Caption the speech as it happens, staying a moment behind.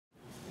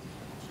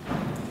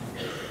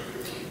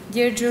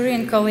Dear jury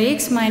and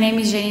colleagues, my name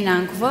is Jenny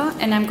Nankova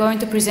and I'm going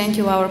to present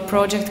you our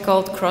project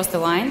called Cross the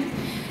Line.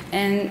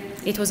 And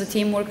it was a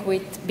teamwork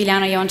with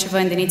Biljana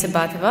Joncheva and Denica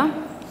Bateva.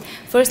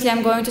 Firstly,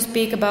 I'm going to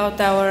speak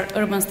about our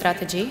urban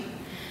strategy.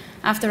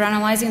 After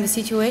analyzing the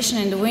situation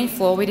and the wind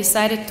flow, we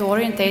decided to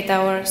orientate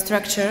our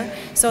structure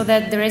so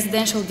that the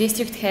residential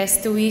district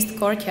has 2 east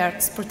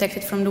courtyards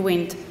protected from the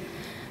wind.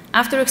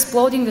 After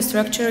exploding the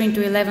structure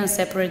into 11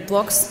 separate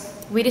blocks,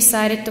 we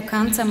decided to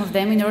count some of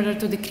them in order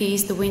to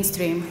decrease the wind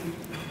stream.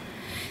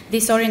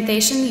 This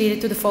orientation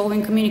led to the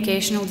following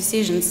communicational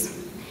decisions.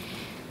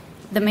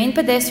 The main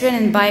pedestrian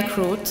and bike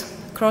route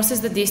crosses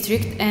the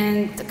district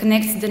and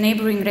connects the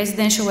neighboring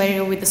residential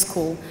area with the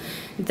school.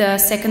 The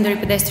secondary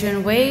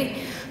pedestrian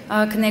way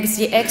connects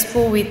the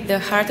expo with the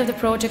heart of the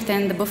project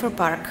and the buffer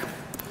park.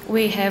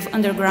 We have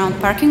underground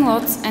parking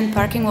lots and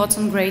parking lots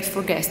on grade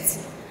for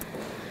guests.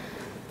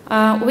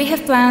 We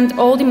have planned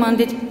all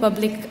demanded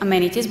public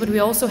amenities, but we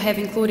also have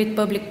included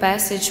public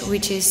passage,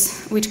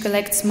 which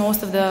collects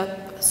most of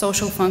the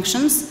social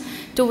functions,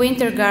 2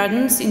 winter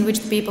gardens in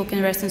which people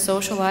can rest and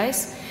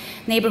socialize,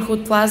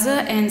 neighborhood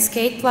plaza and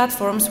skate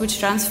platforms which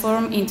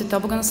transform into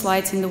toboggan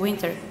slides in the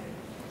winter.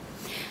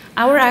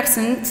 Our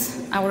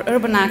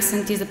urban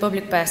accent is the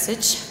public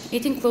passage.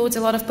 It includes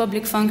a lot of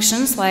public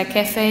functions like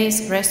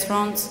cafes,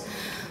 restaurants,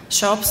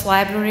 shops,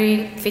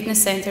 library,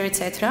 fitness center,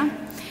 etc.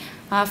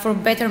 For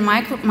better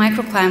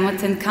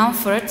microclimate and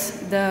comfort,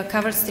 the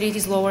covered street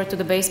is lowered to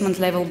the basement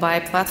level by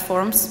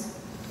platforms.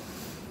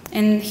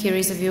 And here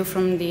is a view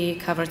from the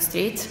covered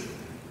street.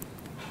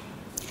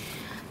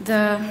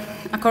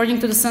 According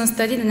to the sun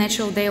study, the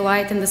natural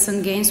daylight and the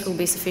sun gains will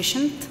be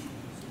sufficient.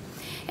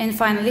 And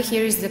finally,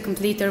 here is the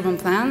complete urban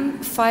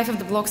plan. 5 of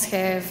the blocks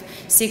have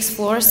 6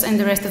 floors and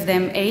the rest of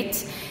them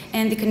 8.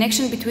 And the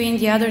connection between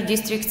the other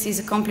districts is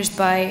accomplished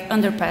by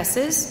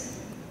underpasses.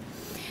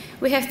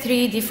 We have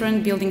 3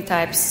 different building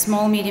types,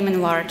 small, medium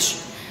and large.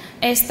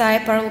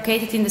 S-type are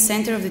located in the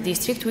center of the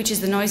district, which is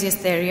the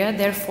noisiest area.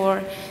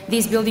 Therefore,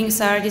 these buildings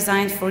are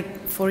designed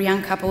for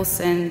young couples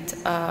and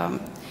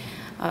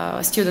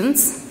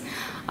students.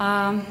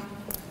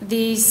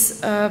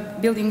 These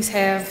buildings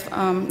have,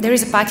 there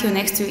is a patio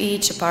next to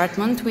each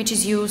apartment, which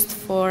is used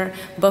for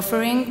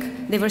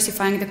buffering,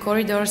 diversifying the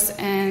corridors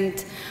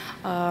and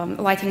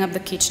lighting up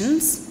the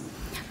kitchens.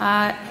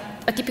 A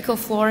typical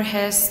floor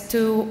has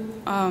 2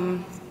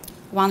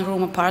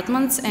 one-room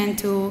apartments and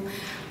 2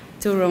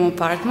 two-room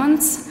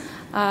apartments.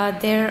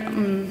 They're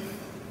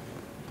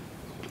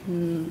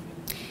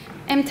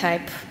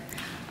M-type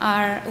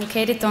are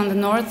located on the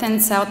north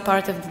and south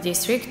part of the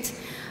district.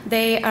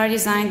 They are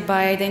designed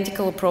by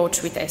identical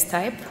approach with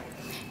S-type,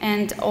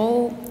 and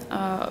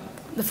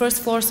the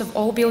first floors of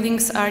all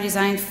buildings are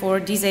designed for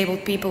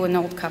disabled people and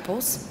old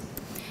couples.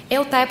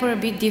 L-type are a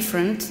bit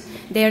different.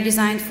 They are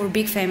designed for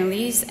big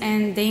families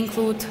and they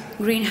include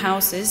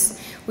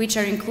greenhouses which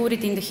are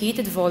included in the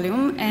heated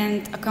volume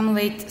and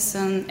accumulate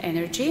sun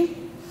energy.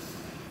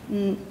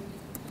 The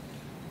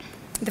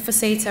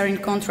facades are in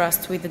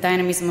contrast with the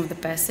dynamism of the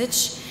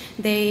passage.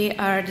 They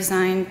are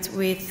designed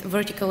with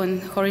vertical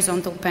and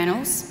horizontal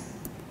panels.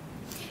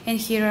 And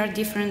here are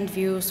different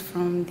views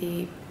from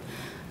the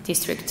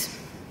district.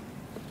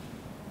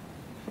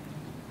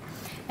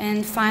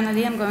 And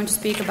finally, I'm going to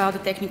speak about the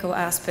technical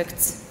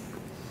aspects.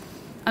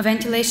 A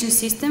ventilation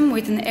system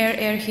with an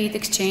air-air heat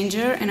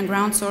exchanger and a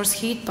ground source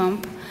heat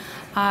pump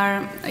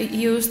are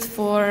used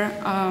for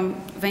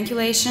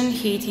ventilation,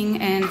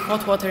 heating and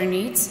hot water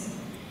needs.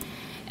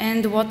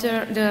 And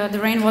the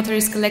rainwater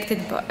is collected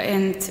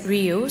and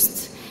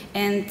reused,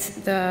 and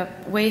the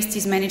waste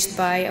is managed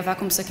by a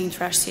vacuum sucking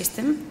trash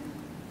system.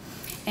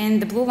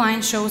 And the blue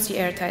line shows the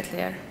airtight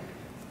layer.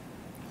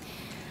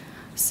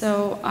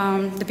 So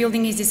the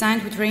building is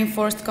designed with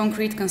reinforced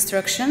concrete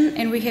construction,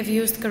 and we have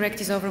used correct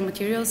Isover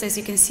materials, as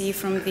you can see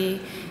from the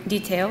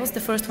details.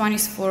 The first one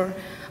is for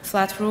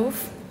flat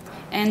roof,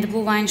 and the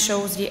blue line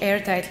shows the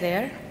airtight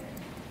layer.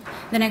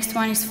 The next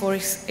one is for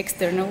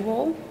external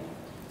wall.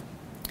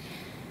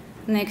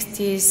 Next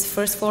is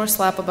first floor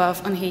slab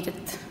above unheated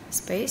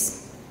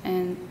space,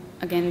 and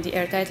again the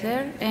airtight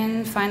layer,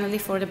 and finally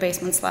for the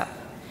basement slab.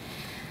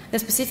 The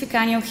specific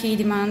annual heat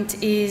demand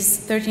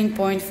is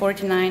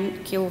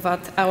 13.49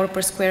 kilowatt-hour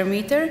per square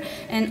meter,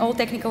 and all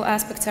technical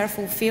aspects are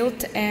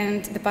fulfilled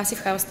and the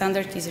passive house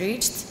standard is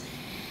reached.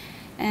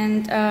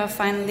 And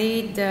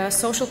finally, the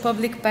social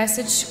public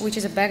passage, which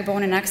is a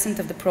backbone and accent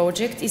of the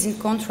project, is in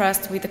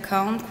contrast with the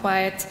calm,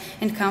 quiet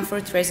and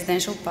comfort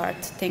residential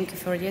part. Thank you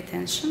for the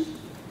attention.